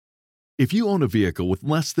If you own a vehicle with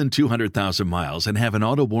less than 200,000 miles and have an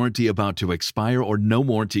auto warranty about to expire or no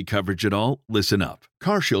warranty coverage at all, listen up.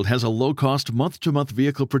 CarShield has a low-cost month-to-month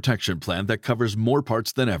vehicle protection plan that covers more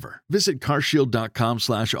parts than ever. Visit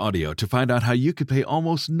carshield.com/audio to find out how you could pay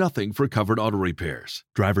almost nothing for covered auto repairs.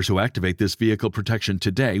 Drivers who activate this vehicle protection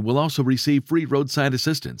today will also receive free roadside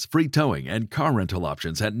assistance, free towing, and car rental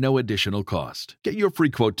options at no additional cost. Get your free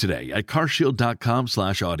quote today at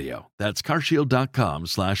carshield.com/audio. That's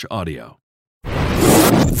carshield.com/audio.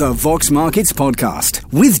 The Vox Markets Podcast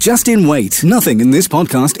with Justin Waite. Nothing in this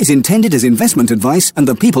podcast is intended as investment advice, and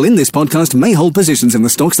the people in this podcast may hold positions in the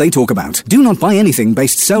stocks they talk about. Do not buy anything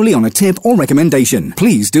based solely on a tip or recommendation.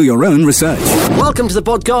 Please do your own research. Welcome to the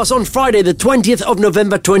podcast on Friday, the 20th of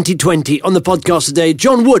November 2020. On the podcast today,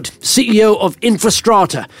 John Wood, CEO of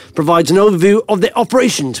Infrastrata, provides an overview of their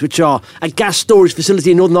operations, which are a gas storage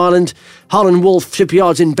facility in Northern Ireland, Harland Wolff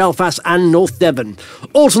shipyards in Belfast and North Devon.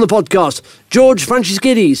 Also on the podcast, George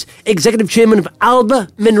Franciscidis, Executive Chairman of Alba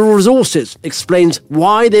Mineral Resources, explains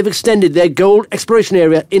why they've extended their gold exploration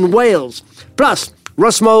area in Wales. Plus,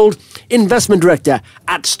 Russ Mould, Investment Director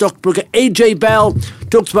at stockbroker AJ Bell,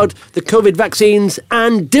 talks about the COVID vaccines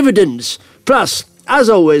and dividends. Plus, as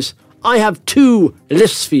always, I have two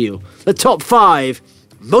lists for you. The top 5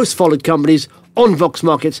 most followed companies on Vox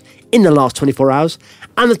Markets in the last 24 hours,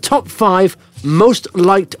 and the top 5 most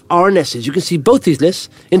liked RNSs. You can see both these lists,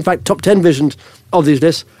 in fact, top 10 versions of these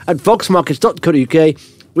lists, at voxmarkets.co.uk.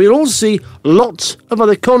 We'll also see lots of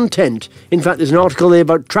other content. In fact, there's an article there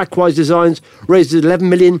about Trackwise Designs raises 11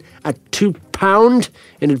 million at £2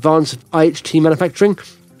 in advance of IHT manufacturing.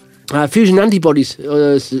 Fusion antibodies,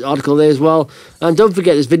 article there as well. And don't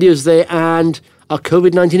forget, there's videos there and our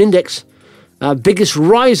COVID-19 index. Biggest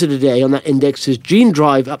riser today on that index is Gene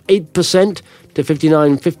Drive, up 8% to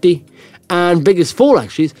 59.50. And biggest fall,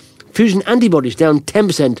 actually, is Fusion Antibodies, down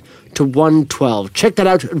 10% to 112. Check that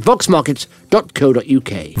out at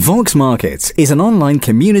voxmarkets.co.uk. Vox Markets is an online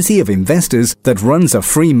community of investors that runs a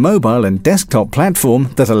free mobile and desktop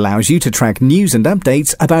platform that allows you to track news and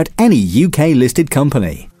updates about any UK-listed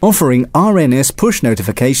company, offering RNS push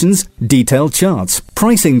notifications, detailed charts,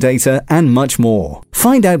 pricing data, and much more.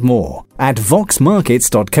 Find out more at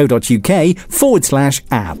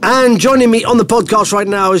voxmarkets.co.uk/app. And joining me on the podcast right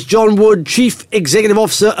now is John Wood, Chief Executive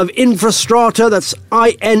Officer of Infrastrata. That's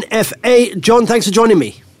INFA. John, thanks for joining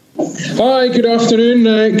me. Hi, good afternoon.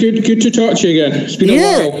 Good to talk to you again. It's been a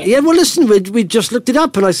while. Yeah. Well, listen, we just looked it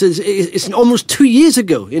up, and I said it's almost 2 years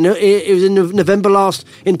ago. You know, it was in November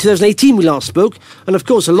in 2018 we last spoke, and of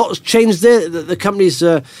course a lot has changed there. The company's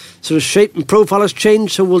sort of shape and profile has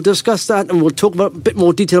changed, so we'll discuss that, and we'll talk about a bit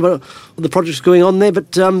more detail about the projects going on there.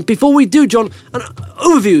 But before we do, John, an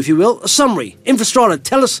overview, if you will, a summary. Infrastrata,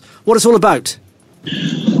 tell us what it's all about.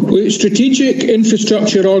 Well, strategic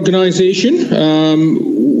infrastructure organisation.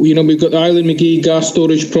 We've got the Island McGee gas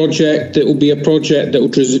storage project that will be a project that will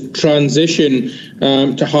transition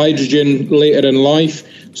to hydrogen later in life.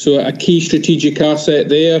 So a key strategic asset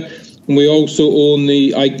there. And we also own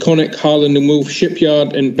the iconic Harland and Wolff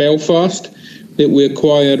shipyard in Belfast that we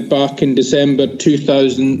acquired back in December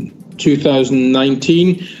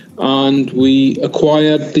 2019. And we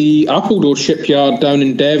acquired the Appledore shipyard down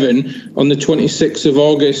in Devon on the 26th of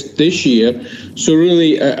August this year. So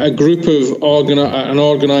really a group of an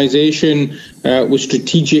organisation with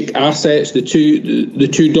strategic assets. The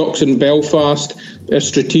two docks in Belfast are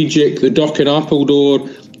strategic. The dock in Appledore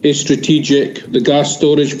is strategic. The gas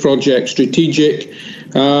storage project strategic.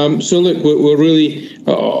 So look, we're really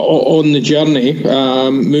on the journey,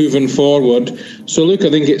 moving forward. So look, I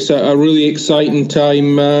think it's a really exciting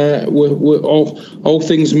time with all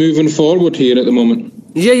things moving forward here at the moment.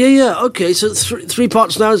 Yeah. Okay, so three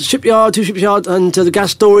parts now: shipyard, two shipyards, and the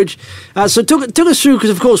gas storage. So took us through, because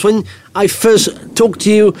of course when I first talked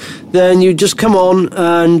to you, then you just come on,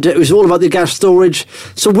 and it was all about the gas storage.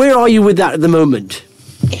 So where are you with that at the moment?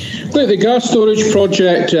 Look, the gas storage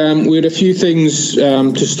project, we had a few things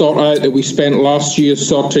to start out that we spent last year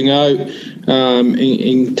sorting out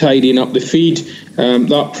in tidying up the feed.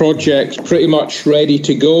 That project's pretty much ready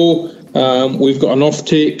to go. We've got an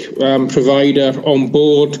offtake provider on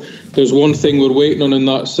board. There's one thing we're waiting on, and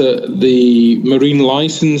that's the marine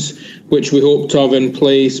licence, which we hope to have in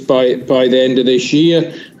place by the end of this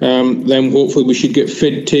year. Then hopefully we should get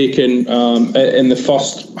FID taken in the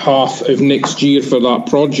first half of next year for that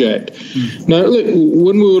project. Now, look,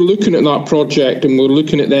 when we were looking at that project and we were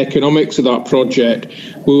looking at the economics of that project,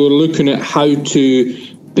 we were looking at how to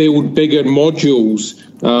build bigger modules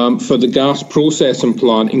for the gas processing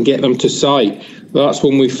plant and get them to site. That's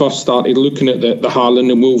when we first started looking at the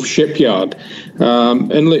Harland and Wolff shipyard.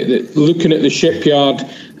 And looking at the shipyard,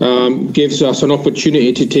 gives us an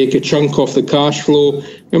opportunity to take a chunk off the cash flow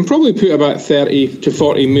and probably put about 30 to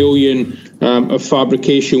 40 million of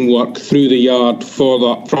fabrication work through the yard for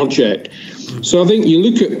that project. So I think you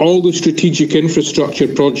look at all the strategic infrastructure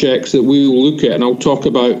projects that we will look at, and I'll talk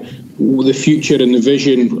about the future and the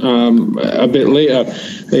vision a bit later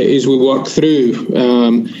as we work through.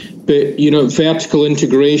 But, vertical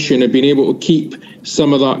integration and being able to keep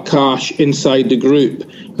some of that cash inside the group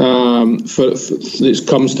that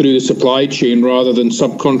comes through the supply chain rather than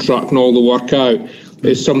subcontracting all the work out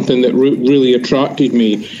is something that really attracted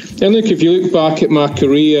me. And look, if you look back at my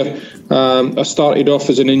career, I started off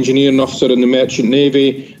as an engineering officer in the Merchant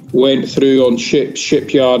Navy, went through on ships,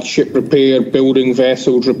 shipyard, ship repair, building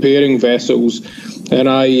vessels, repairing vessels. And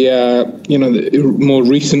I, more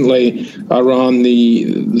recently, I ran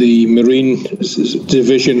the Marine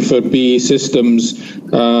division for BAE Systems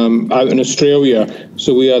out in Australia.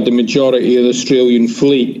 So we had the majority of the Australian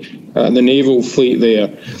fleet, the naval fleet there.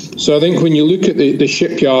 So I think when you look at the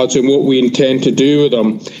shipyards and what we intend to do with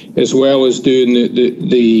them, as well as doing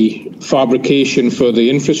the fabrication for the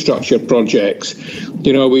infrastructure projects,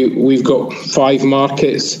 we've got 5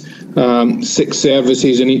 markets, 6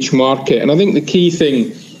 services in each market. And I think the key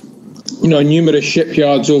thing, numerous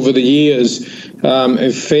shipyards over the years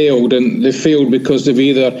have failed, and they've failed because they've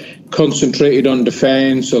either concentrated on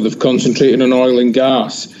defence or they've concentrated on oil and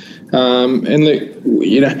gas. And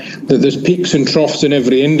there's peaks and troughs in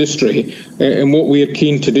every industry, and what we're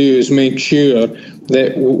keen to do is make sure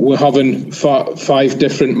that we're having 5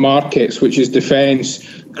 different markets, which is defence,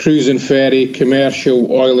 cruise and ferry, commercial,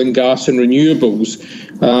 oil and gas, and renewables.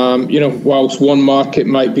 Whilst one market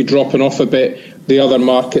might be dropping off a bit, the other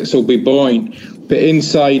markets will be buoyant. But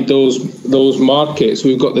inside those markets,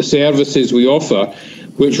 we've got the services we offer,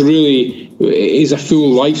 which really is a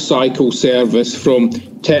full life cycle service, from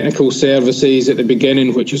technical services at the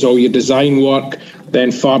beginning, which is all your design work,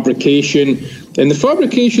 then fabrication. And the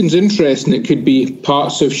fabrication's interesting. It could be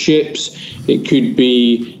parts of ships, it could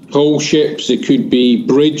be whole ships, it could be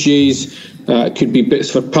bridges, it could be bits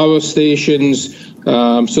for power stations.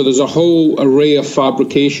 So there's a whole array of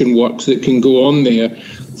fabrication works that can go on there,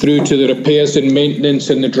 through to the repairs and maintenance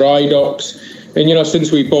and the dry docks. And,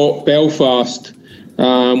 since we bought Belfast,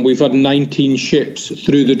 we've had 19 ships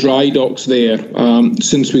through the dry docks there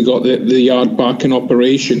since we got the yard back in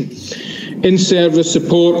operation. In-service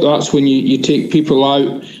support, that's when you take people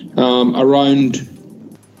out around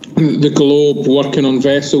the globe working on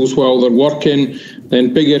vessels while they're working,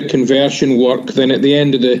 then bigger conversion work, then at the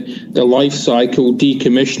end of the life cycle,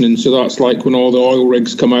 decommissioning. So that's like when all the oil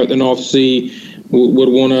rigs come out the North Sea. We're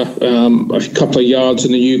one of a couple of yards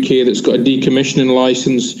in the UK that's got a decommissioning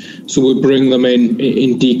licence, so we bring them in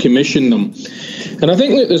decommission them. And I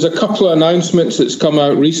think that there's a couple of announcements that's come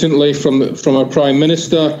out recently from our Prime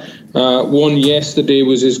Minister. One yesterday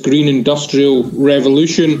was his Green Industrial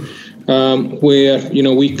Revolution, where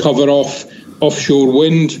we cover off offshore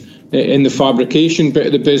wind in the fabrication bit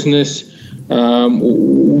of the business.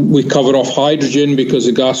 We cover off hydrogen because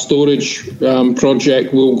the gas storage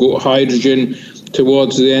project will go hydrogen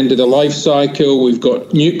towards the end of the life cycle. We've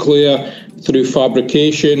got nuclear through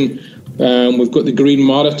fabrication. We've got the green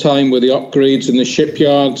maritime with the upgrades in the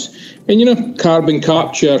shipyards. And, carbon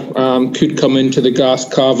capture could come into the gas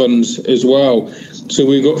caverns as well. So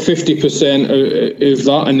we've got 50% of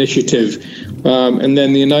that initiative. And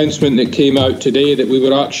then the announcement that came out today that we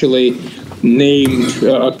were actually named,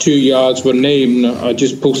 2 yards were named. I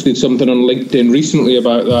just posted something on LinkedIn recently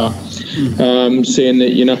about that, saying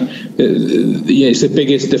that, it's the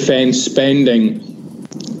biggest defence spending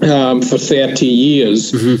for 30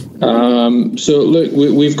 years. Mm-hmm. So, look,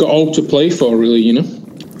 we've got all to play for, really,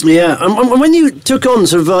 Yeah, and when you took on,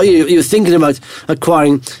 sort of, you were thinking about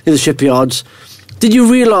acquiring the shipyards, did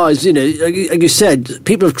you realise, like you said,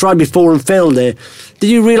 people have tried before and failed there. Did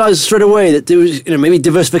you realise straight away that there was, maybe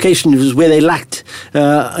diversification was where they lacked,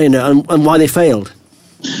 and why they failed?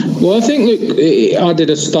 Well, I think I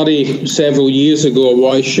did a study several years ago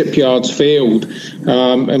why shipyards failed,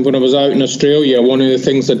 and when I was out in Australia, one of the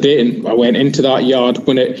things I went into that yard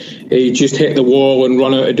when it just hit the wall and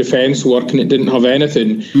run out of defence work and it didn't have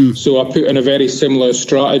anything. So I put in a very similar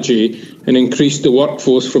strategy and increased the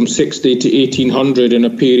workforce from 60 to 1,800 in a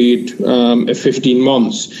period of 15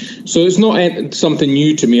 months. So it's not something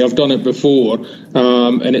new to me. I've done it before,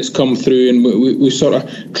 and it's come through, and we sort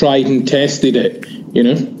of tried and tested it.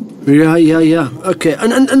 Yeah. Okay.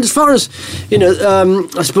 And as far as,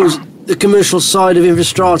 I suppose the commercial side of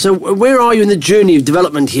Infrastrata, where are you in the journey of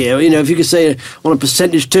development here? If you could say on a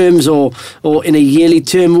percentage terms or in a yearly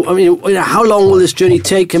term, how long will this journey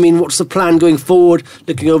take? What's the plan going forward?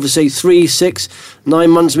 Looking over, say, 3, 6, 9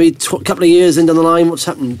 months, maybe a couple of years in down the line, what's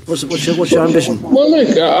happening? What's your ambition? Well,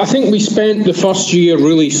 look, I think we spent the first year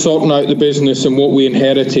really sorting out the business and what we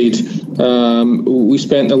inherited. We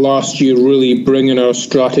spent the last year really bringing our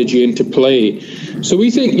strategy into play. So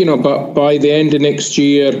we think, by the end of next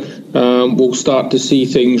year, we'll start to see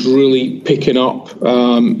things really picking up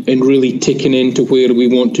and really ticking into where we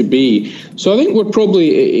want to be. So I think we're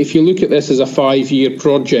probably, if you look at this as a 5-year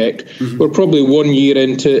project, we're probably 1 year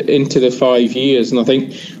into the 5 years. And I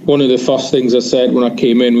think one of the first things I said when I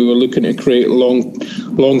came in, we were looking to create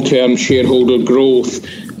long-term shareholder growth.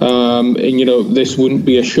 This wouldn't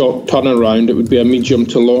be a short turnaround; it would be a medium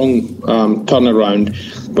to long turnaround.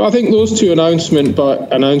 But I think those two announcements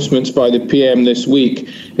by the PM this week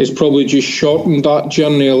has probably just shortened that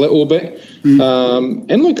journey a little bit.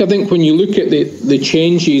 And look, I think when you look at the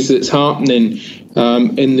changes that's happening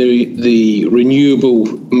in the renewable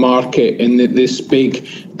market and this big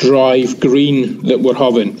drive green that we're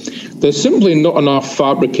having, there's simply not enough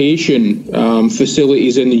fabrication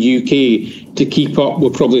facilities in the UK to keep up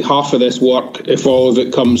with probably half of this work if all of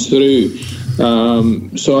it comes through.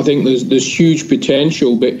 So I think there's huge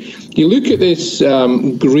potential. But you look at this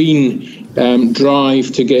green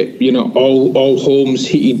drive to get all homes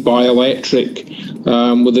heated by electric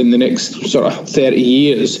within the next sort of 30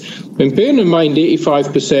 years. And bearing in mind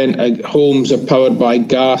 85% of homes are powered by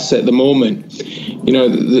gas at the moment.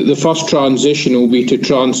 The first transition will be to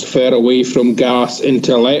transfer away from gas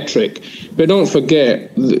into electric. But don't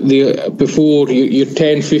forget, before you're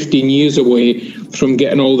 10, 15 years away from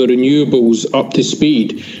getting all the renewables up to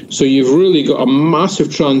speed. So you've really got a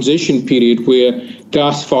massive transition period where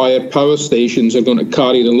gas-fired power stations are going to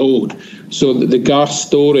carry the load. So the gas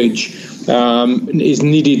storage is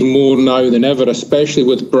needed more now than ever, especially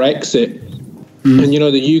with Brexit. And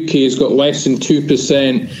the UK has got less than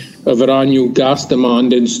 2% of our annual gas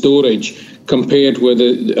demand in storage, compared with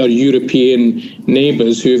our European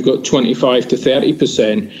neighbours who've got 25 to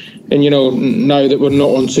 30%. And now that we're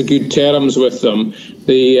not on so good terms with them,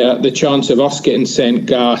 the chance of us getting sent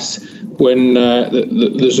gas when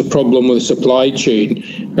there's a problem with the supply chain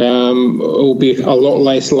will be a lot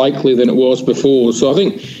less likely than it was before. So I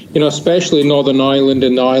think, especially Northern Ireland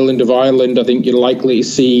and the island of Ireland, I think you're likely to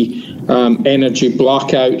see energy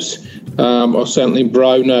blackouts or certainly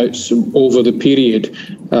brownouts over the period.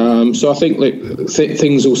 So I think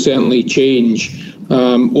things will certainly change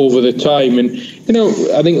over the time. And,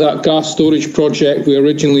 I think that gas storage project, we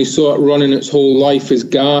originally saw it running its whole life as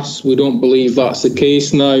gas. We don't believe that's the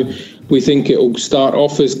case now. We think it will start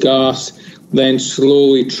off as gas, then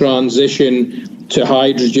slowly transition to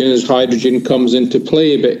hydrogen as hydrogen comes into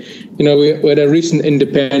play. But, we had a recent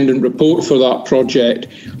independent report for that project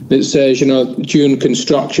that says, during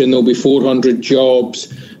construction there'll be 400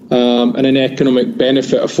 jobs and an economic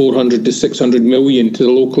benefit of 400 to 600 million to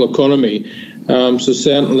the local economy. So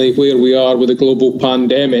certainly where we are with a global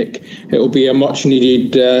pandemic, it will be a much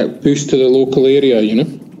needed boost to the local area,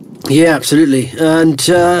 Yeah, absolutely. And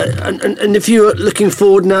if you're looking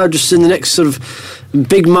forward now, just in the next sort of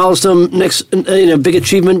big milestone, next big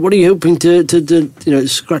achievement, what are you hoping to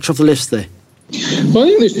scratch off the list there? Well, I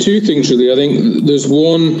think there's two things really. I think there's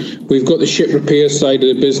one, we've got the ship repair side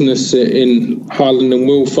of the business in Harland and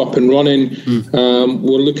Wolff up and running.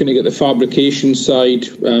 We're looking to get the fabrication side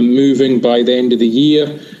moving by the end of the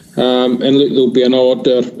year. And look, there'll be an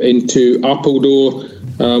order into Appledore,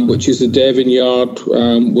 which is the Devon yard.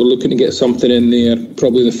 We're looking to get something in there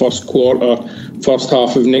probably the first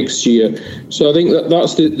half of next year. So I think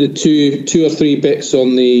that's the two or three bits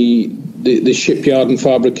on the shipyard and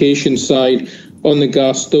fabrication side. On the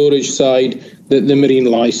gas storage side, the marine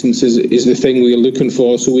licence is the thing we're looking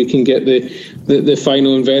for, so we can get the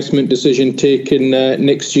final investment decision taken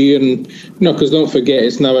next year. And because don't forget,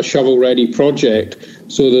 it's now a shovel-ready project,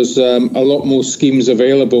 so there's a lot more schemes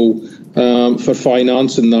available for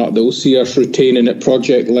financing that will see us retaining at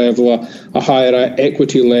project level a higher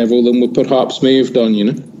equity level than we perhaps may have done,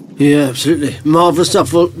 Yeah, absolutely. Marvellous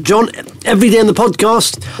stuff. Well, John, every day on the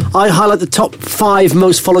podcast, I highlight the top 5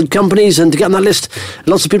 most followed companies, and to get on that list,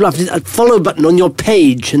 lots of people have to hit that follow button on your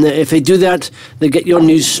page, and if they do that, they get your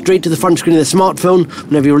news straight to the front screen of their smartphone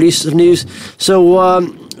whenever you release the news. So,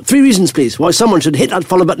 3 reasons, please, why someone should hit that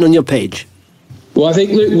follow button on your page. Well, I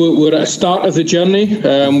think we're at the start of the journey.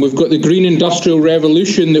 We've got the green industrial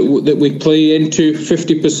revolution that we play into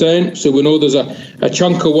 50%. So we know there's a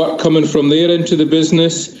chunk of work coming from there into the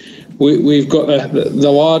business. We've got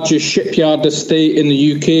the largest shipyard estate in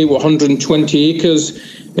the UK with 120 acres.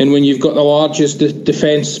 And when you've got the largest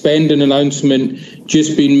defence spending announcement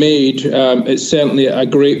just been made, it's certainly a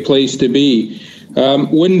great place to be.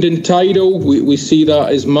 Wind and tidal, we see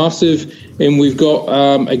that as massive. And we've got,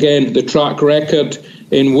 again, the track record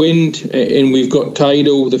in wind, and we've got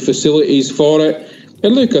tidal, the facilities for it.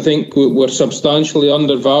 And look, I think we're substantially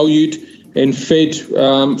undervalued in FID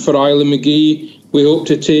for Island McGee. We hope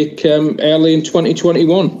to take early in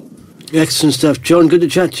 2021. Excellent stuff. John, good to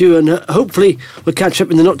chat to you, and hopefully we'll catch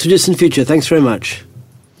up in the not-too-distant future. Thanks very much.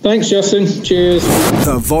 Thanks, Justin. Cheers.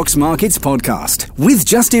 The Vox Markets Podcast with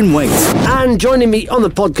Justin Waite. And joining me on the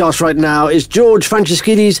podcast right now is George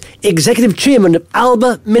Franceschidis, Executive Chairman of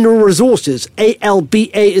Alba Mineral Resources.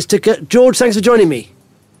 ALBA is ticker. George, thanks for joining me.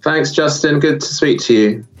 Thanks, Justin. Good to speak to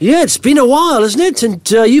you. Yeah, it's been a while, hasn't it?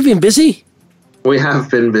 And you've been busy. We have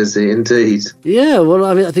been busy, indeed. Yeah, well,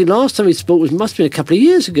 I mean, I think last time we spoke must have been a couple of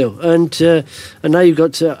years ago, and now you've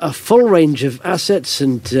got a full range of assets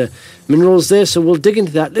and minerals there, so we'll dig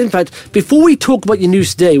into that. In fact, before we talk about your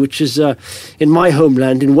news today, which is in my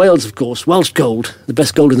homeland, in Wales, of course, Welsh gold, the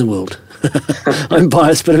best gold in the world. I'm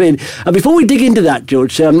biased, but I mean, before we dig into that,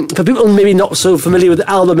 George, for people maybe not so familiar with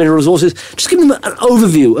Alba Mineral Resources, just give them an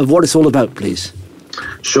overview of what it's all about, please.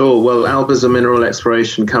 Sure. Well, Alba's a mineral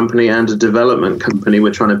exploration company and a development company.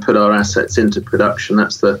 We're trying to put our assets into production.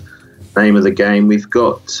 That's the name of the game. We've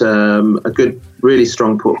got a good, really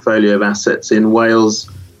strong portfolio of assets in Wales,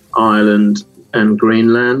 Ireland and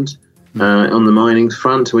Greenland on the mining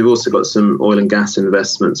front. We've also got some oil and gas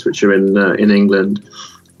investments which are in England.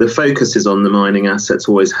 The focus is on the mining assets,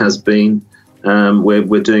 always has been.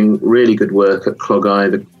 We're doing really good work at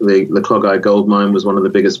Clogau. The Clogau gold mine was one of the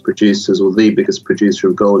biggest producers, or the biggest producer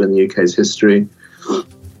of gold in the UK's history.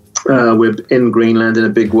 We're in Greenland in a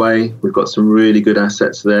big way. We've got some really good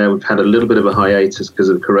assets there. We've had a little bit of a hiatus because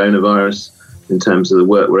of coronavirus in terms of the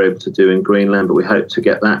work we're able to do in Greenland, but we hope to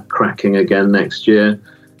get that cracking again next year.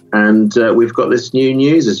 And we've got this new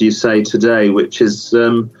news, as you say, today, which is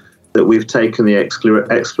that we've taken the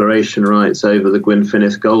exploration rights over the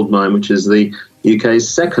Gwynfinith gold mine, which is the UK's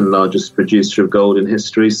second largest producer of gold in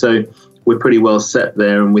history. So we're pretty well set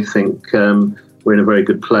there, and we think we're in a very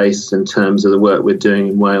good place in terms of the work we're doing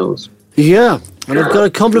in Wales. Yeah, and I've got to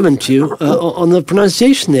compliment you on the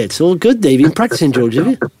pronunciation there. It's all good there. You've been practicing, George, have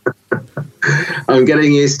you? I'm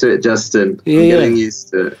getting used to it, Justin. I'm getting used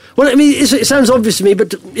to it. Well, I mean, it sounds obvious to me, but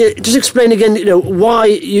just explain again, why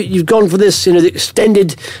you've gone for this, the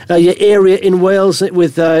extended your area in Wales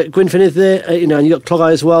with Gwynfinith there, and you've got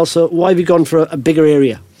Clogau as well. So why have you gone for a bigger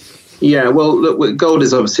area? Yeah, well, look, gold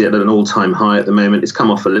is obviously at an all-time high at the moment. It's come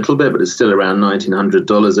off a little bit, but it's still around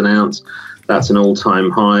 $1,900 an ounce. That's an all-time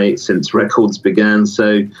high since records began.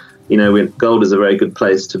 So, gold is a very good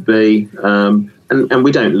place to be. And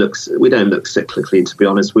we don't look cyclically, to be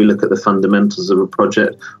honest. We look at the fundamentals of a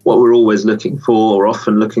project. What we're always looking for, or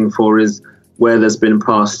often looking for, is where there's been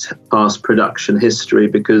past production history,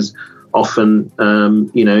 because often,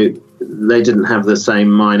 they didn't have the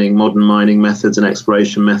same modern mining methods and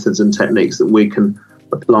exploration methods and techniques that we can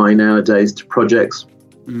apply nowadays to projects.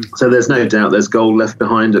 So there's no doubt there's gold left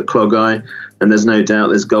behind at Clogau, and there's no doubt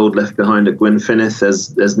there's gold left behind at Gwynfinith.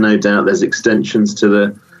 There's no doubt there's extensions to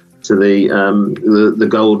the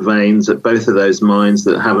gold veins at both of those mines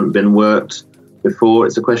that haven't been worked before.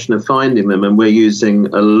 It's a question of finding them, and we're using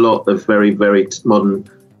a lot of very, very modern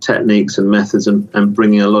techniques and methods and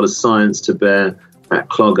bringing a lot of science to bear at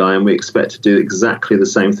Clogau, and we expect to do exactly the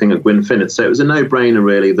same thing at Gwynfinith. So it was a no-brainer,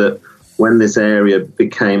 really, that when this area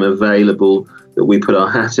became available, that we put our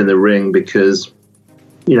hat in the ring, because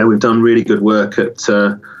we've done really good work at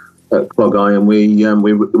Clogau, and we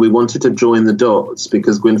wanted to join the dots,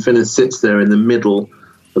 because Gwynfinith sits there in the middle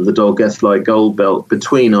of the Dolgellau gold belt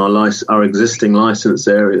between our existing licence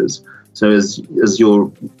areas. So as your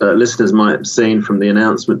listeners might have seen from the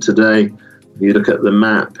announcement today, if you look at the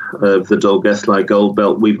map of the Dolgellau gold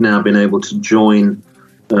belt, we've now been able to join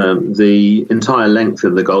the entire length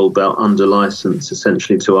of the gold belt under licence,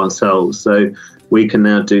 essentially, to ourselves. So we can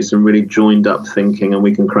now do some really joined up thinking, and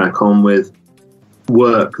we can crack on with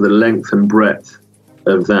work the length and breadth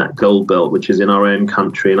of that gold belt, which is in our own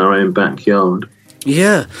country, in our own backyard.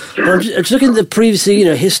 Yeah, I'm just looking at the previously,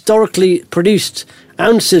 historically produced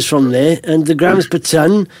ounces from there, and the grams per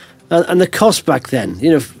tonne, and the cost back then.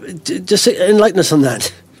 Just enlighten us on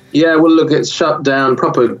that. Yeah, well, look, it's shut down.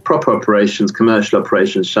 Proper operations, commercial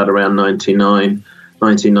operations, shut around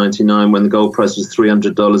 1999, when the gold price was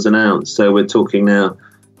 $300 an ounce. So we're talking now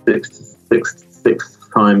six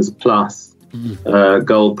times plus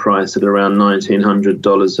gold price at around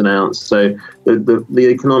 $1,900 an ounce. So the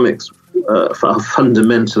economics are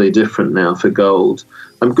fundamentally different now for gold.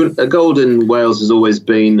 Gold in Wales has always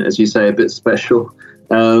been, as you say, a bit special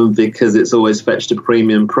because it's always fetched a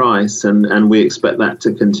premium price, and we expect that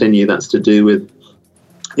to continue. That's to do with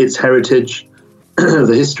its heritage,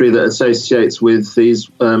 the history that associates with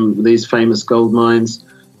these famous gold mines,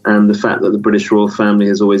 and the fact that the British royal family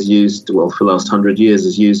has always used, well, for the last 100 years,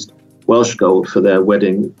 has used Welsh gold for their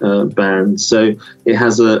wedding bands. So it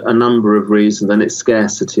has a number of reasons, and its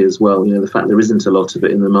scarcity as well. The fact there isn't a lot of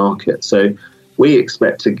it in the market. So we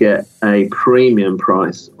expect to get a premium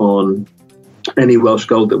price on any Welsh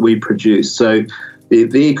gold that we produce. So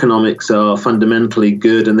the economics are fundamentally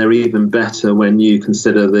good, and they're even better when you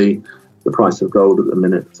consider the price of gold at the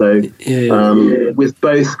minute. So with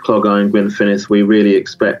both Clogau and Gwynfinith, we really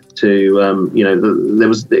expect to, there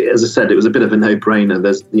was, as I said, it was a bit of a no-brainer.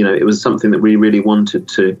 It was something that we really wanted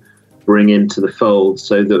to bring into the fold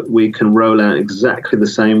so that we can roll out exactly the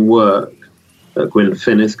same work at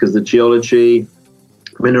Gwynfinith, because the geology,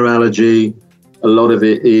 mineralogy, a lot of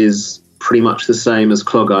it is pretty much the same as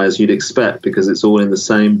Clogau, as you'd expect, because it's all in the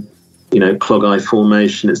same Clogau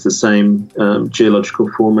formation. It's the same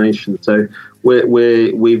geological formation. So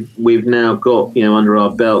we've now got under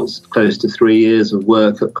our belts close to 3 years of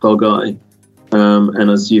work at Clogau, and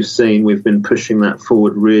as you've seen, we've been pushing that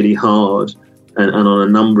forward really hard and on a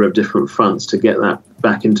number of different fronts to get that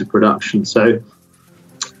back into production. So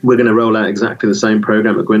we're going to roll out exactly the same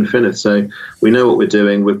program at Gwynfinith. So we know what we're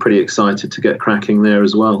doing. We're pretty excited to get cracking there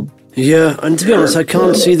as well. Yeah, and to be honest, I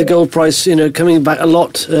can't see the gold price, coming back a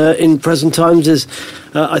lot in present times.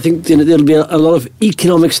 I think there'll be a lot of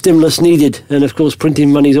economic stimulus needed, and of course,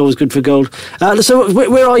 printing money is always good for gold. So,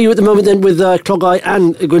 where are you at the moment then with Clogau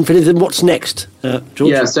and Gwynfinith, and what's next, George?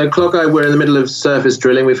 Yeah, so Clogau, we're in the middle of surface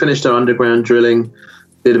drilling. We finished our underground drilling,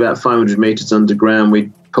 did about 500 metres underground.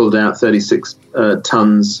 We pulled out 36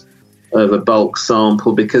 tonnes of a bulk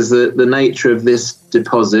sample, because the nature of this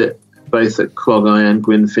deposit, both at Clogau and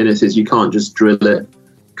Gwynfinith, is you can't just drill it,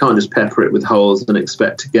 can't just pepper it with holes and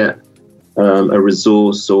expect to get a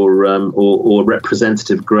resource or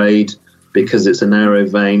representative grade, because it's a narrow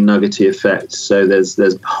vein nuggety effect. So there's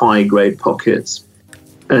high grade pockets,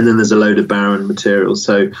 and then there's a load of barren material.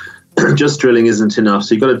 So just drilling isn't enough.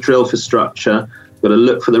 So you've got to drill for structure, you've got to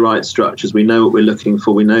look for the right structures. We know what we're looking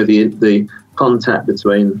for. We know the contact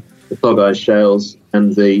between the Clogau shales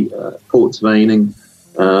and the quartz veining.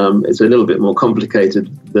 It's a little bit more complicated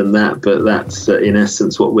than that, but that's in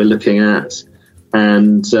essence what we're looking at.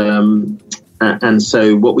 And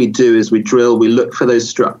so what we do is we drill, we look for those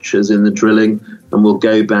structures in the drilling, and we'll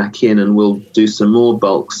go back in and we'll do some more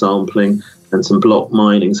bulk sampling and some block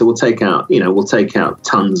mining. So we'll take out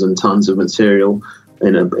tons and tons of material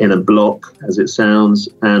in a block, as it sounds,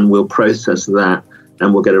 and we'll process that,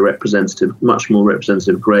 and we'll get a much more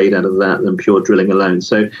representative grade out of that than pure drilling alone.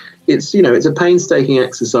 So it's a painstaking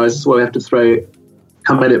exercise. That's why we have to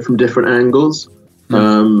come at it from different angles.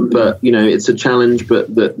 But it's a challenge.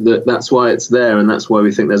 But that's why it's there, and that's why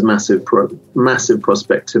we think there's massive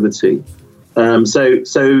prospectivity.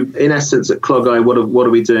 So in essence, at Clogau, what are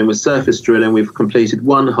we doing with surface drilling? We've completed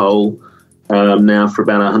one hole now for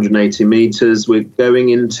about 180 metres. We're going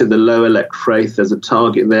into the lower Lecfraith. There's a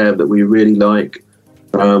target there that we really like.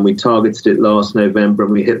 We targeted it last November,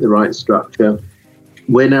 and we hit the right structure.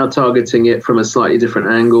 We're now targeting it from a slightly different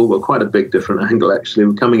angle. Well, quite a big different angle, actually.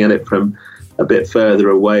 We're coming at it from a bit further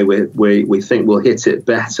away. We think we'll hit it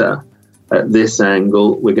better at this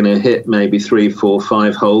angle. We're going to hit maybe 3, 4,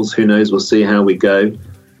 5 holes. Who knows? We'll see how we go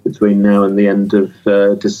between now and the end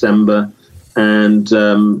of December. And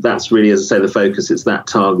that's really, as I say, the focus. It's that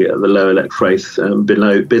target at the lower Lecfraith,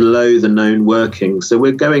 below the known workings. So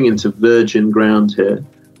we're going into virgin ground here,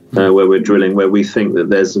 where we're drilling, where we think that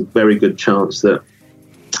there's a very good chance that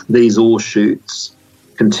these ore shoots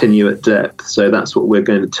continue at depth. So that's what we're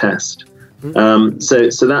going to test.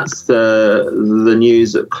 So that's the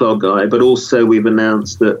news at Clogau. But also we've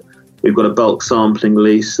announced that we've got a bulk sampling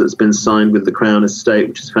lease that's been signed with the Crown Estate,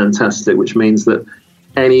 which is fantastic, which means that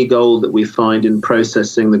any gold that we find in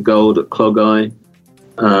processing the gold at Clogau,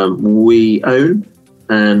 we own,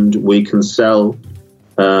 and we can sell.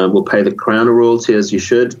 We'll pay the Crown a royalty, as you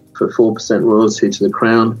should, for 4% royalty to the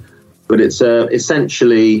Crown. But it's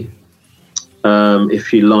essentially,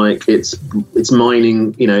 if you like, it's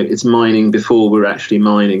mining. It's mining before we're actually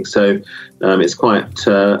mining. So it's quite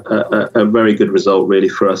a very good result, really,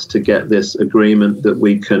 for us to get this agreement that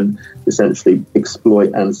we can essentially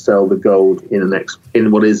exploit and sell the gold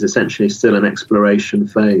in what is essentially still an exploration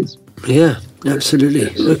phase. Yeah, absolutely.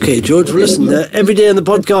 Okay, George, well, listen, every day on the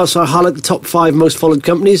podcast I highlight the top 5 most followed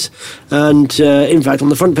companies, and in fact on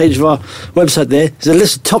the front page of our website there's a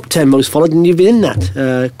list of top 10 most followed, and you've been in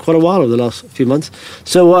that quite a while over the last few months.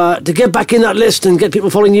 So to get back in that list and get people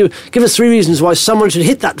following you, give us 3 reasons why someone should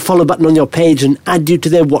hit that follow button on your page and add you to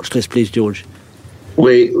their watch list, please, George.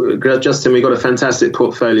 Justin, we've got a fantastic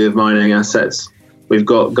portfolio of mining assets. We've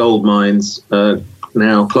got gold mines,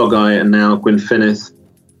 now Clogau and now Gwynfinith.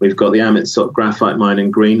 We've got the Amitsoq graphite mine in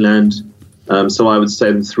Greenland. So I would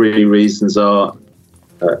say the 3 reasons are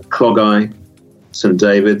Clogau, St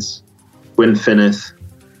David's, Gwynfinith,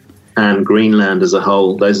 and Greenland as a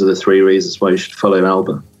whole. Those are the 3 reasons why you should follow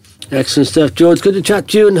Alba. Excellent stuff, George. Good to chat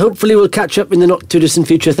to you, and hopefully we'll catch up in the not too distant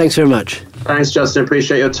future. Thanks very much. Thanks, Justin.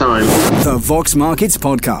 Appreciate your time. The Vox Markets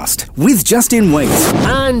Podcast with Justin Waite.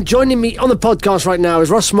 And joining me on the podcast right now is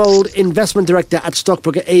Russ Mould, Investment Director at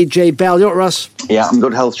stockbroker AJ Bell. You all right, Russ? Yeah, I'm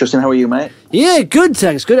good health. Justin, how are you, mate? Yeah, good,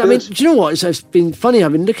 thanks. Good. I mean, do you know what? It's been funny.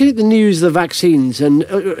 I've been looking at the news of the vaccines and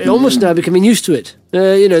almost now becoming used to it.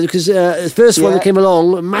 Because the first one that came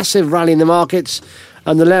along, a massive rally in the markets,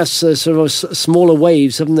 and the less sort of smaller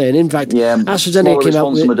waves, haven't they? And in fact, AstraZeneca came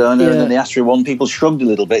out with Moderna, and then the Astra one, people shrugged a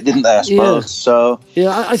little bit, didn't they? I suppose. So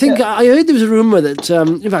I think I heard there was a rumour that,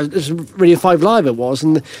 in fact, it was Radio 5 Live it was,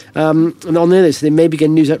 and on there they may be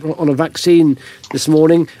getting news out on a vaccine this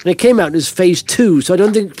morning, and it came out as phase 2. So I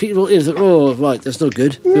don't think people thought, oh right, that's not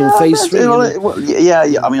good. We're on phase 3.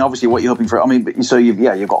 I mean, obviously, what you're hoping for. I mean, so you've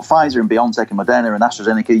got Pfizer and BioNTech and Moderna and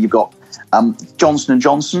AstraZeneca. You've got Johnson &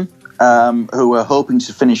 Johnson. Who are hoping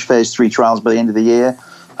to finish phase 3 trials by the end of the year,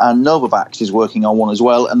 and Novavax is working on one as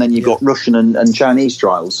well. And then you've got Russian and Chinese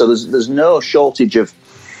trials. So there's no shortage of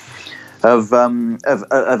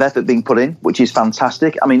effort being put in, which is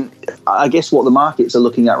fantastic. I mean, I guess what the markets are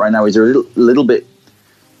looking at right now is a little bit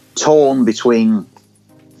torn between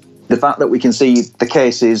the fact that we can see the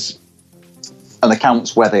cases and the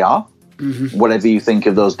counts where they are, whatever you think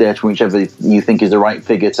of those data, whichever you think is the right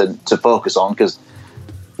figure to focus on, because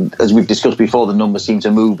as we've discussed before, the numbers seem to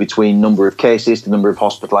move between number of cases to number of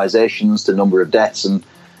hospitalizations to number of deaths, and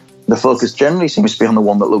the focus generally seems to be on the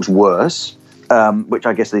one that looks worse, which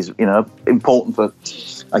I guess is important for,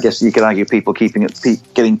 I guess you could argue, people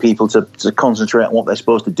getting people to concentrate on what they're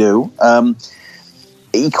supposed to do.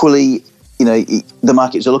 Equally, the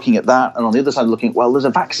markets are looking at that, and on the other side, looking at, well, there's a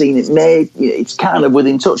vaccine. It's kind of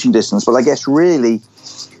within touching distance, but I guess really,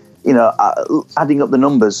 adding up the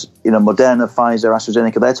numbers, Moderna, Pfizer,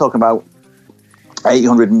 AstraZeneca, they're talking about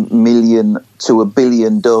 800 million to 1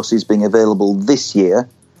 billion doses being available this year.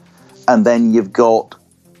 And then you've got,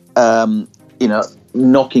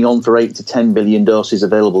 knocking on for 8 to 10 billion doses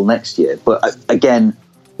available next year. But again,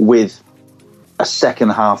 with a second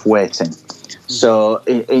half waiting. So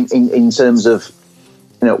in terms of,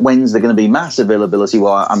 when's there going to be mass availability?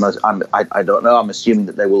 Well, I don't know. I'm assuming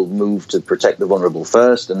that they will move to protect the vulnerable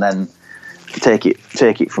first, and then take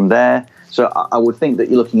it from there. So I would think that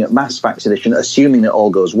you're looking at mass vaccination, assuming that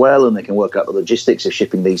all goes well and they can work out the logistics of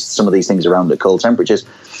shipping some of these things around at cold temperatures.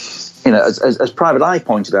 As Private Eye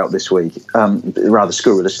pointed out this week, rather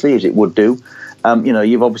scurrilously as it would do.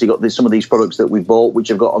 You've obviously got some of these products that we've bought, which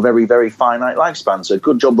have got a very, very finite lifespan. So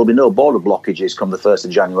good job there'll be no border blockages come the 1st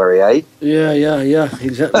of January, eh? Yeah,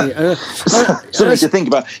 exactly. Something to think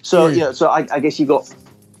about. So, I guess you've got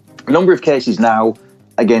a number of cases now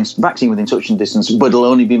against vaccine within touching distance, but it'll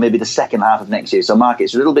only be maybe the second half of next year. So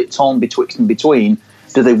markets are a little bit torn betwixt and between.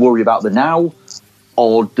 Do they worry about the now,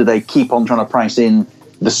 or do they keep on trying to price in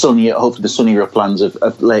hopefully the sunnier plans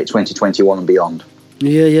of late 2021 and beyond?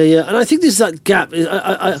 Yeah. And I think there's that gap.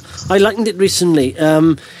 I likened it recently.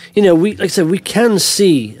 We can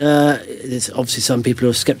see, there's obviously some people who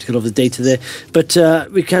are sceptical of the data there, but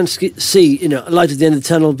we can see, a light at the end of the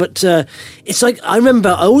tunnel. But it's like, I remember,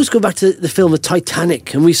 I always go back to the film The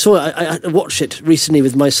Titanic, and we saw it, I watched it recently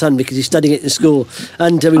with my son because he's studying it in school,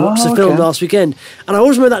 and we watched the film last weekend. And I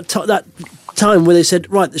always remember that time where they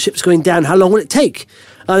said, right, the ship's going down, how long will it take?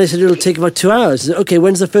 And they said it'll take about 2 hours. I said, okay,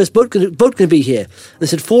 when's the first boat going to be here? And they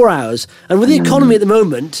said 4 hours. And with the economy at the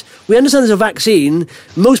moment, we understand there's a vaccine.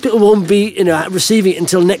 Most people won't be receiving it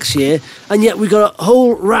until next year. And yet we've got a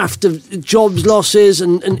whole raft of jobs losses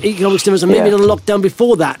and economic stimulus and maybe another lockdown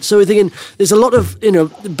before that. So we're thinking there's a lot of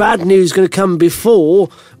bad news going to come before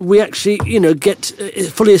we actually get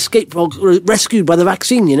fully escaped or rescued by the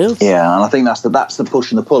vaccine. Yeah, and I think that's the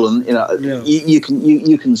push and the pull. And you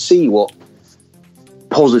can see what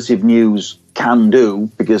positive news can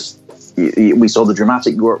do, because we saw the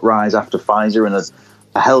dramatic rise after Pfizer and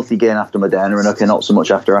a healthy gain after Moderna, and not so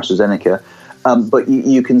much after AstraZeneca. But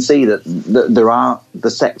you can see that there are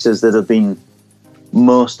the sectors that have been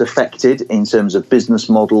most affected in terms of business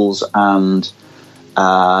models and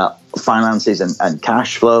finances and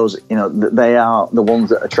cash flows, they are the ones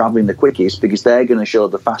that are travelling the quickest because they're going to show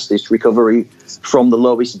the fastest recovery from the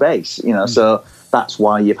lowest base. So that's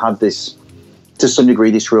why you've had this, to some degree,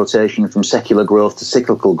 this rotation from secular growth to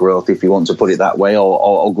cyclical growth, if you want to put it that way,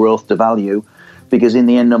 or growth to value. Because in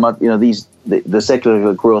the end, the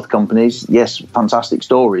secular growth companies, yes, fantastic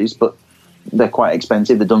stories, but they're quite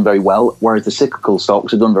expensive. They've done very well, whereas the cyclical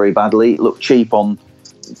stocks have done very badly, look cheap on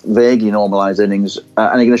vaguely normalised earnings, and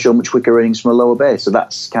are going to show much quicker earnings from a lower base. So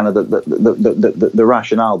that's kind of the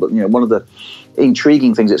rationale. But one of the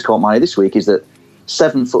intriguing things that's caught my eye this week is that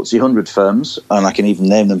 7 FTSE 100 firms, and I can even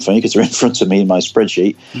name them for you because they're in front of me in my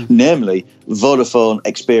spreadsheet, namely Vodafone,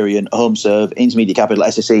 Experian, HomeServe, Intermediate Capital,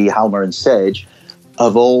 SSE, Halma and Sage,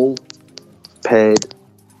 have all paid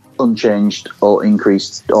unchanged or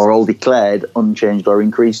increased, or all declared unchanged or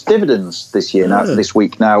increased dividends this year. Now, this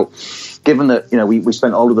week. Now, given that we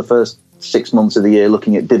spent all of the first 6 months of the year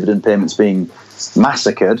looking at dividend payments being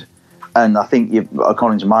massacred, and I think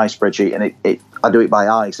according to my spreadsheet, and I do it by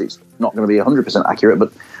eye, so it's not going to be 100% accurate,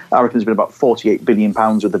 but I reckon there's been about £48 billion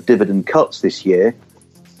worth of dividend cuts this year.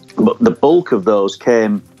 But the bulk of those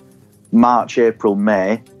came March, April,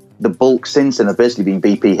 May. The bulk since then have basically been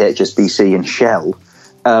BP, HSBC and Shell.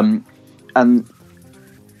 And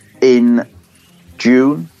in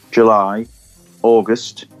June, July,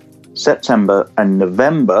 August, September and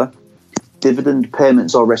November, dividend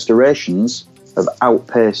payments or restorations have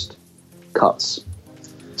outpaced cuts.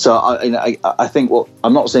 So I think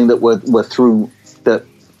I'm not saying that we're through that.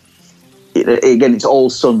 Again, it's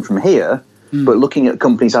all sun from here, but looking at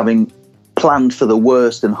companies having planned for the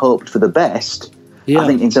worst and hoped for the best, I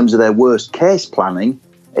think in terms of their worst case planning,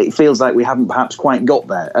 it feels like we haven't perhaps quite got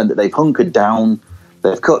there, and that they've hunkered down,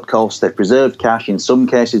 they've cut costs, they've preserved cash. In some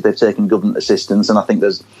cases, they've taken government assistance, and I think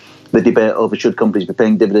there's the debate over should companies be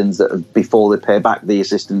paying dividends that before they pay back the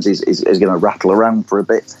assistance is going to rattle around for a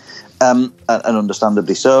bit, and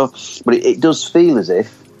understandably so. But it does feel as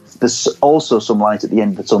if there's also some light at the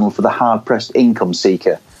end of the tunnel for the hard-pressed income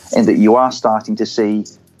seeker, in that you are starting to see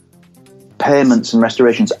payments and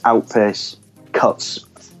restorations outpace cuts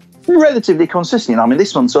relatively consistently. I mean,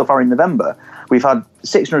 this month so far in November, we've had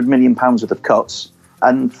 £600 million worth of cuts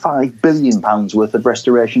and £5 billion worth of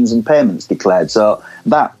restorations and payments declared. So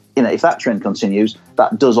that, if that trend continues,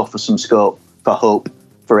 that does offer some scope for hope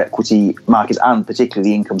for equity markets and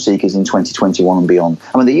particularly the income seekers in 2021 and beyond.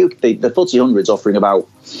 I mean, the FTSE 100 is offering about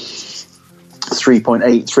 3.8,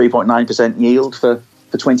 3.9% yield for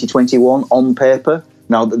 2021 on paper.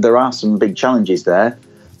 Now, there are some big challenges there.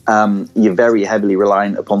 You're very heavily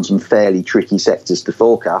reliant upon some fairly tricky sectors to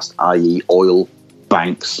forecast, i.e. oil,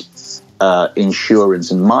 banks,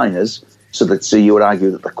 insurance and miners. So you would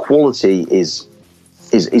argue that the quality is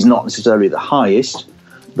not necessarily the highest,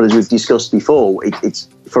 but as we've discussed before, it's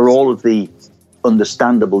for all of the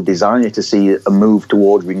understandable desire to see a move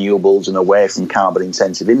toward renewables and away from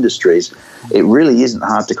carbon-intensive industries, it really isn't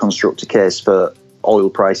hard to construct a case for oil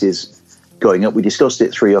prices going up. We discussed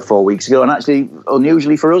it 3 or 4 weeks ago, and actually,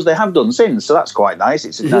 unusually for us, they have done since. So that's quite nice.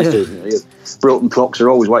 It's nice to broken clocks are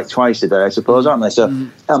always right twice a day, I suppose, aren't they? So,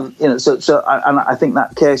 and I think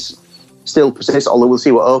that case still persists. Although we'll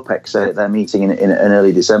see what OPEC say at their meeting in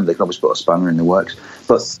early December. They can always put a spanner in the works.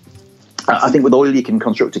 But I think with oil, you can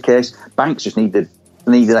construct a case. Banks just need the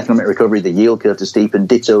economic recovery, the yield curve to steepen.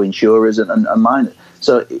 Ditto insurers and miners.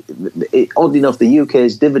 So, oddly enough, the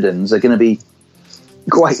UK's dividends are going to be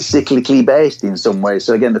quite cyclically based in some ways.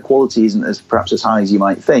 So again, the quality isn't perhaps as high as you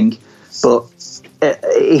might think, but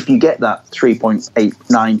if you get that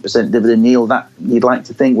 3.89% dividend yield, that you'd like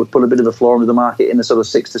to think would put a bit of a floor under the market in the sort of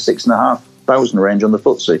 6,000 to 6,500 range on the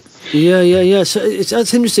FTSE. Yeah. So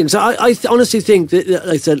that's interesting. So I honestly think that, like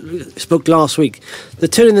I said, spoke last week, the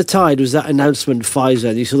turn in the tide was that announcement,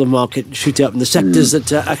 Pfizer. You saw the market shoot up, and the sectors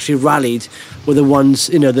that actually rallied were the ones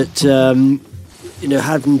that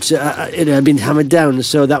hadn't been hammered down.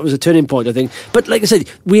 So that was a turning point, I think. But like I said,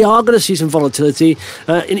 we are going to see some volatility.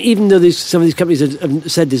 And even though some of these companies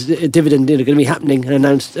have said there's a dividend going to be happening and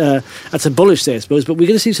announced, that's a bullish day, I suppose. But we're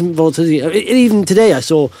going to see some volatility. Even today, I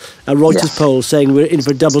saw a Reuters poll saying we're in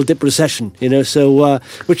for a double dip recession. So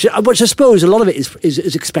which I suppose a lot of it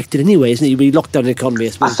is expected anyway, isn't it? You'll be locked down in the economy, I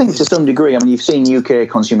suppose. I think to some degree. I mean, you've seen UK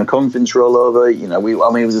consumer confidence roll over. It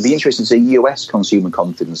would be interesting to see US consumer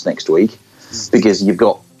confidence next week, because you've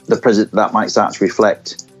got the president that might start to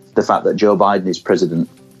reflect the fact that Joe Biden is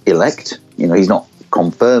president-elect. He's not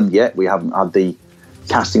confirmed yet. We haven't had the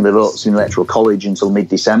casting of the votes in the Electoral College until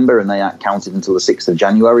mid-December, and they aren't counted until the 6th of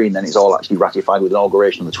January, and then it's all actually ratified with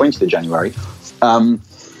inauguration on the 20th of January.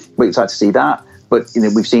 We're excited to see that. But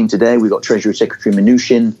we've seen today, we've got Treasury Secretary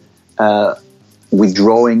Mnuchin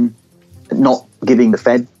withdrawing, not giving the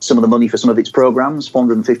Fed some of the money for some of its programs,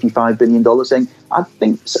 $455 billion, saying, I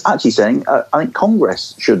think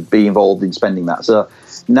Congress should be involved in spending that. So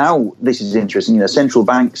now this is interesting. Central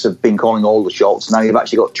banks have been calling all the shots. Now you've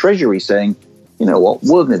actually got Treasury saying, you know what,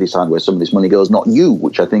 we're going to decide where some of this money goes, not you,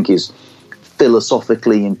 which I think is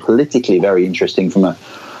philosophically and politically very interesting from a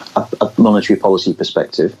monetary policy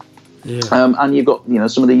perspective. Yeah. And you've got,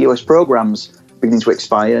 some of the US programs beginning to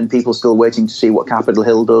expire and people still waiting to see what Capitol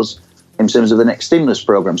Hill does in terms of the next stimulus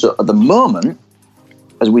program. So at the moment,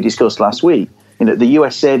 as we discussed last week, the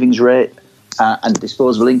US savings rate and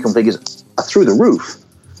disposable income figures are through the roof.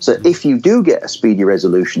 So if you do get a speedy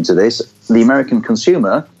resolution to this, the American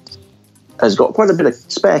consumer has got quite a bit of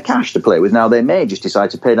spare cash to play with. Now, they may just decide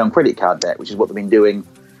to pay down credit card debt, which is what they've been doing,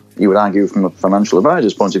 you would argue, from a financial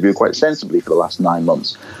advisor's point of view, quite sensibly for the last 9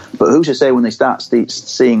 months. But who's to say when they start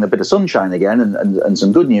seeing a bit of sunshine again and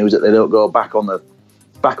some good news that they don't go back on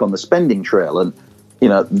the spending trail? And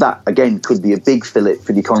that again could be a big fillip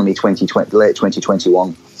for the economy late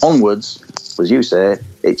 2021 onwards. As you say,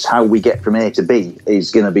 it's how we get from A to B is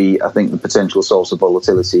going to be, I think, the potential source of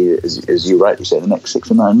volatility, as you rightly say, in the next 6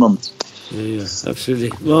 or 9 months. Yeah, absolutely.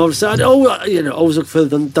 Well, so always look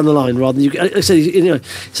further down the line rather than like I said.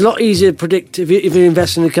 It's a lot easier to predict if you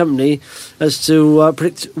invest in a company as to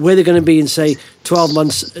predict where they're going to be in, say, 12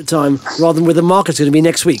 months' time, rather than where the market's going to be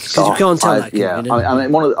next week, because you can't tell that. Yeah,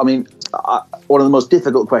 one of the most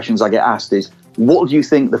difficult questions I get asked is, what do you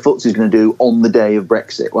think the FTSE is going to do on the day of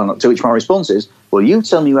Brexit? Well, to which my response is, well, you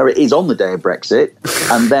tell me where it is on the day of Brexit,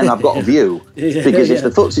 and then I've got a view. Because if the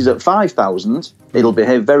FTSE is at 5,000, it'll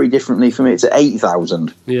behave very differently from it's at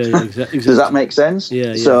 8,000. Yeah, exactly. Does that make sense?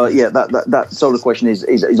 Yeah. So, that sort of question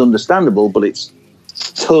is understandable, but it's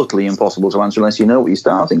totally impossible to answer unless you know what your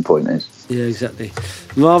starting point is. Yeah, exactly.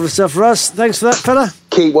 Marvellous stuff, Russ. Thanks for that, fella.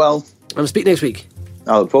 Keep well. I'll speak next week.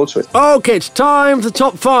 I look forward to it. Okay, it's time for the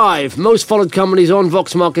top 5 most followed companies on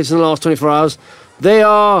Vox Markets in the last 24 hours. They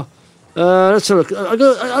are, let's have a look.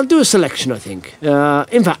 I'll do a selection, I think.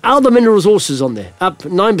 In fact, Alba Mineral Resources on there, up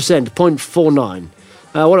 9%, 0.49.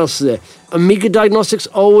 What else is there? Amiga Diagnostics,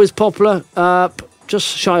 always popular, up just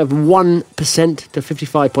shy of 1% to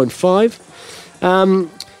 55.5.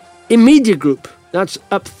 Immediate Group, that's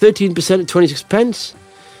up 13% at 26 pence.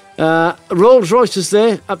 Rolls-Royce is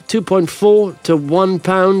there, up 2.4 to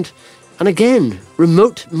 £1. And again,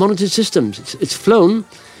 remote monitored systems. It's flown,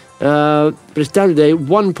 but it's down today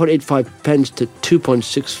 1.85 pence to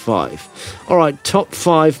 2.65. All right, top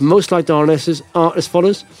 5 most liked RNSs are as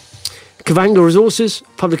follows. Kavanga Resources,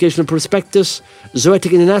 publication of prospectus.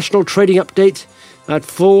 Zoetic International, trading update at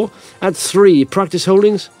 4. At 3, Practice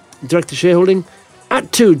Holdings, director shareholding.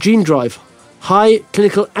 At 2, Gene Drive, high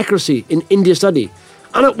clinical accuracy in India study.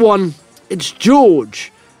 And at 1, it's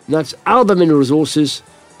George. And that's Alba Mineral Resources,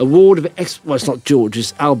 award of... well, it's not George,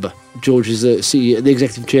 it's Alba. George is the CEO, the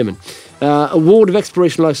executive chairman. Award of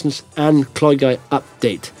exploration license and Cloyguy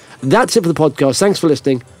update. That's it for the podcast. Thanks for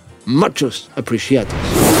listening. Muchos appreciados.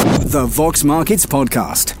 The Vox Markets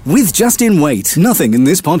Podcast with Justin Waite. Nothing in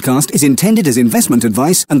this podcast is intended as investment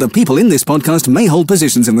advice, and the people in this podcast may hold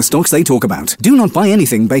positions in the stocks they talk about. Do not buy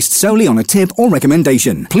anything based solely on a tip or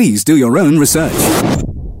recommendation. Please do your own research.